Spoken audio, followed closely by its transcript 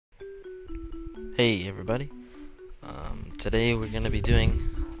Hey everybody, today we're going to be doing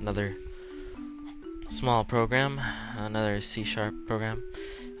another small program, another C# program.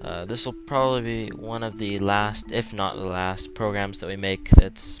 This will probably be one of the last, if not the last, programs that we make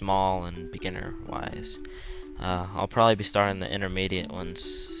that's small and beginner wise. I'll probably be starting the intermediate ones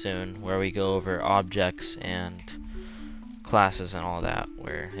soon, where we go over objects and classes and all that,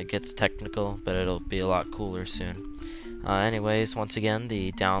 where it gets technical, but it'll be a lot cooler soon. Anyways, once again,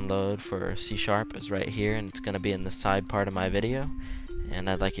 the download for C# is right here, and it's going to be in the side part of my video, and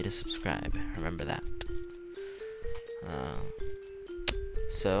I'd like you to subscribe. Remember that.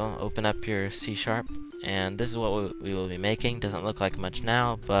 So, open up your C#, and this is what we will be making. Doesn't look like much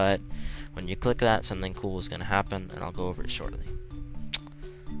now, but when you click that, something cool is going to happen, and I'll go over it shortly.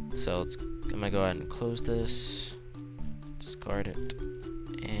 So, I'm going to go ahead and close this, discard it,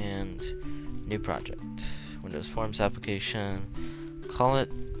 and new project. Windows Forms application, call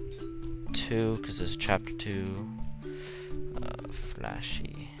it 2 because it's chapter 2,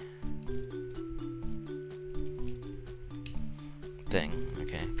 flashy thing,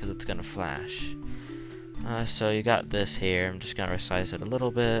 okay, because it's gonna flash. So you got this here. I'm just gonna resize it a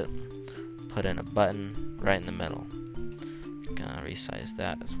little bit, put in a button right in the middle. Gonna resize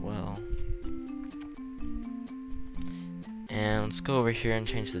that as well. And let's go over here and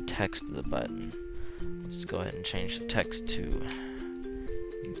change the text of the button. Let's go ahead and change the text to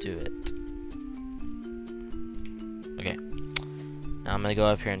do it. Okay. Now I'm going to go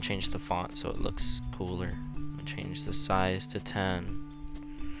up here and change the font so it looks cooler. I'm going to change the size to 10.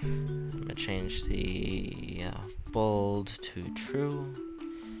 I'm going to change the bold to true.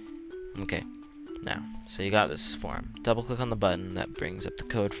 Okay. Now, so you got this form. Double click on the button. That brings up the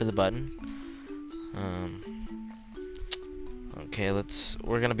code for the button. Okay,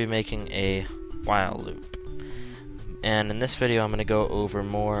 we're going to be making a while loop, and in this video I'm going to go over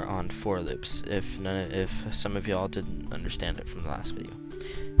more on for loops if some of y'all didn't understand it from the last video.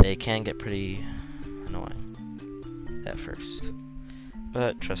 They can get pretty annoying at first,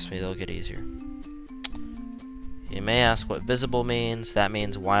 but trust me, they'll get easier. You may ask what visible means. That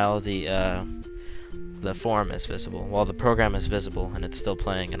means while the form is visible, while the program is visible and it's still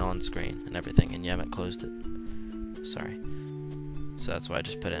playing and on screen and everything, and you haven't closed it. Sorry. So that's why I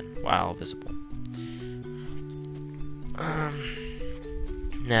just put in while visible.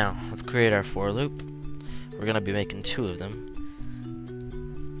 Now, let's create our for loop. We're going to be making 2 of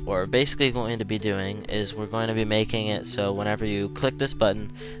them. What we're basically going to be doing is we're going to be making it so whenever you click this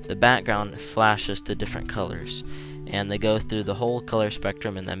button, the background flashes to different colors. And they go through the whole color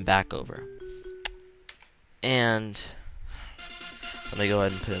spectrum and then back over. And let me go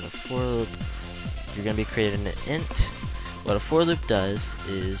ahead and put in a for loop. You're going to be creating an int. What a for loop does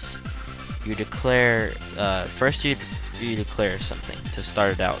is you declare, first you declare something to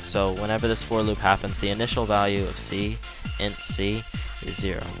start it out. So whenever this for loop happens, the initial value of C, int C, is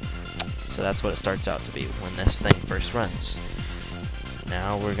 0. So that's what it starts out to be when this thing first runs.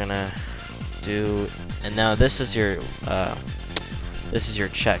 Now we're gonna do, and now this is your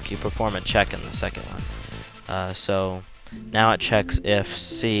check. You perform a check in the second one. So now it checks if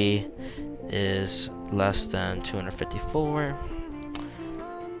C is less than 254,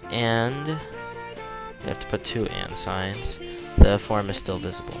 and you have to put 2 and signs. The form is still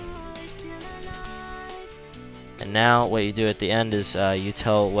visible. And now what you do at the end is you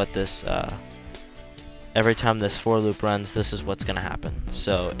tell what this, every time this for loop runs, this is what's going to happen.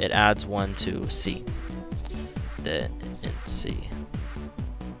 So it adds 1 to C. The int C.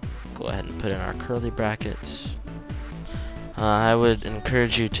 Go ahead and put in our curly brackets. I would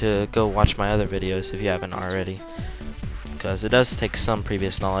encourage you to go watch my other videos if you haven't already, because it does take some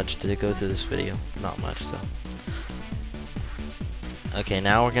previous knowledge to go through this video. Not much, though. Okay,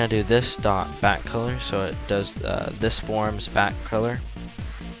 now we're going to do this dot back color, so it does this form's back color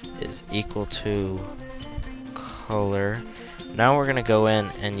is equal to color. Now we're going to go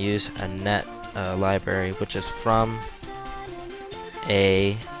in and use a net library, which is from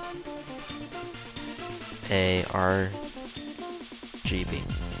a RGB.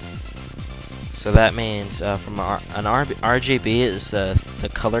 So that means from an RGB is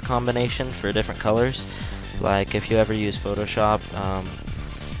the color combination for different colors. Like if you ever use Photoshop,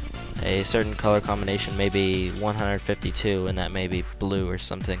 a certain color combination may be 152, and that may be blue or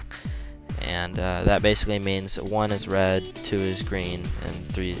something. And that basically means 1 is red, 2 is green,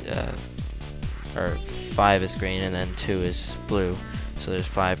 and 5 is green, and then 2 is blue. So there's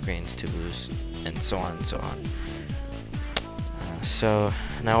 5 greens, 2 blues, and so on and so on. So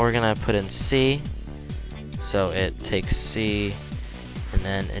now we're gonna put in C. So it takes C, and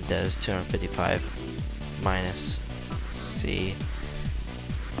then it does 255 minus C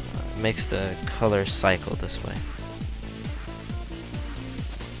makes the color cycle this way.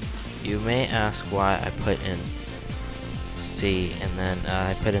 You may ask why I put in C and then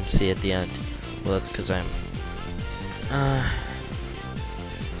I put in C at the end. Well, that's because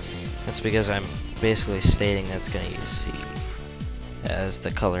I'm basically stating that it's going to use C as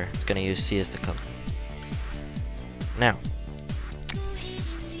the color. It's going to use C as the color. Now,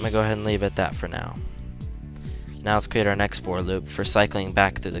 I'm going to go ahead and leave it at that for now. Now let's create our next for loop for cycling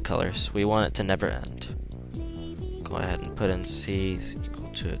back through the colors. We want it to never end. Go ahead and put in C is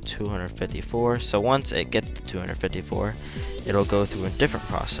equal to 254. So once it gets to 254, it'll go through a different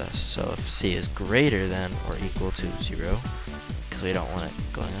process. So if C is greater than or equal to 0, because we don't want it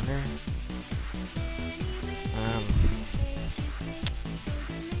going under,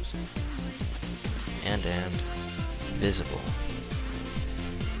 and visible.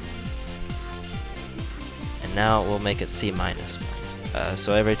 And now we'll make it C minus.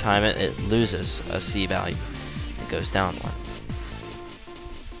 So every time it loses a C value, it goes down one.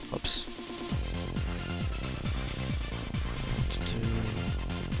 Whoops.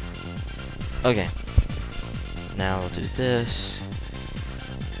 Okay. Now we'll do this.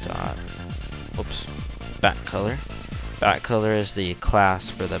 Dot. Whoops. Back color. Back color is the class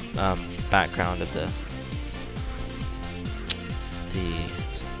for the background of the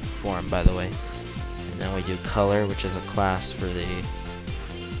form, by the way. And then we do color, which is a class for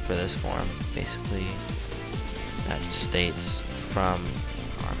this form. Basically, that just states from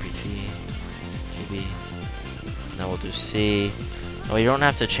RPG, GB. Now we'll do C. Well, you don't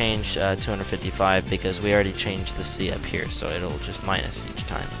have to change 255 because we already changed the C up here, so it'll just minus each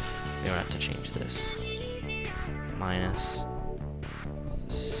time. We don't have to change this. Minus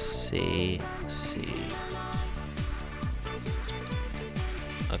C, C.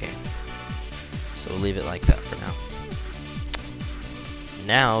 Okay. So we'll leave it like that for now.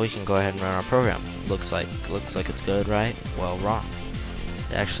 Now we can go ahead and run our program. Looks like it's good, right? Well, wrong.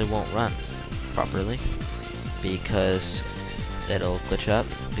 It actually won't run properly because it'll glitch up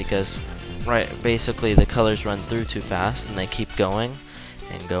because basically the colors run through too fast and they keep going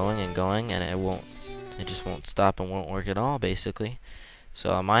and going and going, and it just won't stop and won't work at all basically.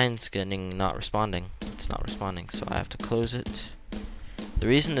 So mine's not responding. It's not responding, so I have to close it. The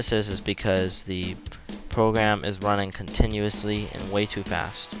reason this is because the program is running continuously and way too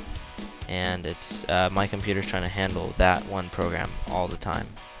fast, and it's my computer's trying to handle that one program all the time,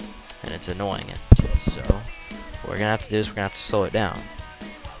 and it's annoying it. So what we're gonna have to do is we're gonna have to slow it down.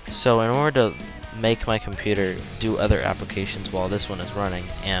 So in order to make my computer do other applications while this one is running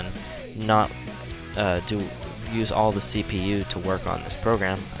and not use all the CPU to work on this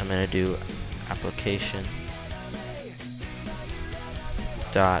program, I'm gonna do application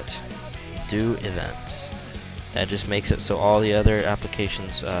dot do events. That just makes it so all the other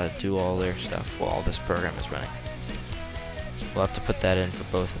applications do all their stuff while this program is running. We'll have to put that in for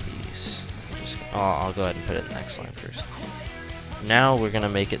both of these. I'll go ahead and put it in the next line first. Now we're gonna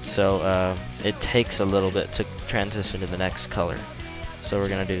make it so it takes a little bit to transition to the next color. So we're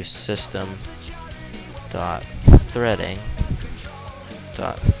gonna do system dot threading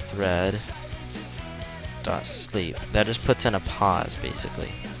dot thread dot sleep. That just puts in a pause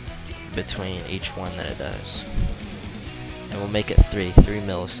basically between each one that it does, and we'll make it 3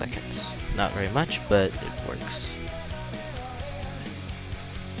 milliseconds. Not very much, but it works.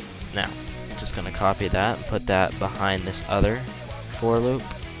 Now just gonna copy that and put that behind this other for loop.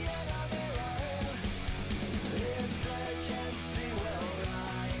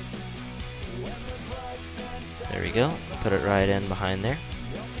 There we go. Put it right in behind there.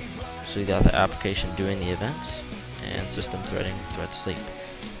 So we got the application doing the events and system threading, thread sleep.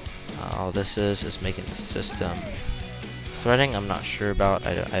 All this is making the system threading. I'm not sure about.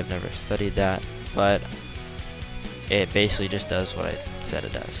 I've never studied that, but it basically just does what I said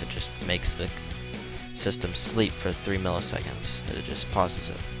it does. It just makes the system sleep for 3 milliseconds. It just pauses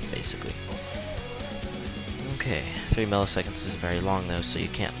it, basically. Okay, 3 milliseconds is very long though, so you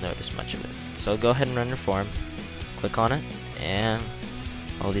can't notice much of it. So go ahead and run your form, click on it, and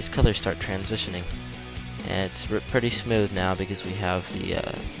all these colors start transitioning. And it's pretty smooth now because we have the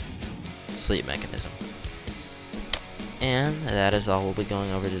sleep mechanism. And that is all we'll be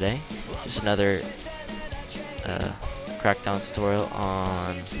going over today. Just another Crackdown tutorial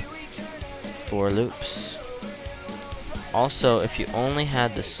on for loops. Also, if you only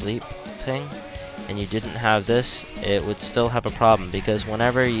had the sleep thing and you didn't have this, it would still have a problem, because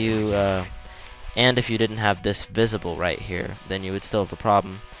whenever you and if you didn't have this visible right here, then you would still have a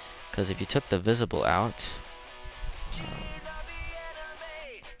problem, because if you took the visible out,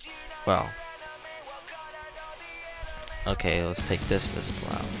 well, okay, let's take this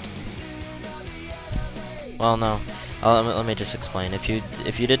visible out. Well, no. Let me just explain. If you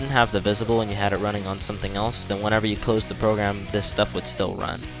didn't have the visible and you had it running on something else, then whenever you closed the program, this stuff would still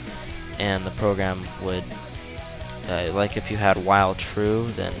run, and the program would, like if you had while true,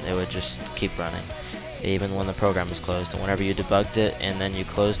 then it would just keep running, even when the program was closed. And whenever you debugged it and then you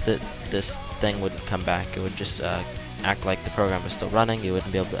closed it, this thing wouldn't come back. It would just act like the program was still running. You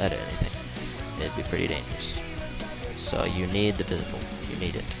wouldn't be able to edit anything. It'd be pretty dangerous. So you need the visible. You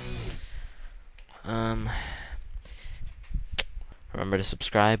need it. Remember to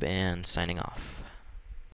subscribe, and signing off.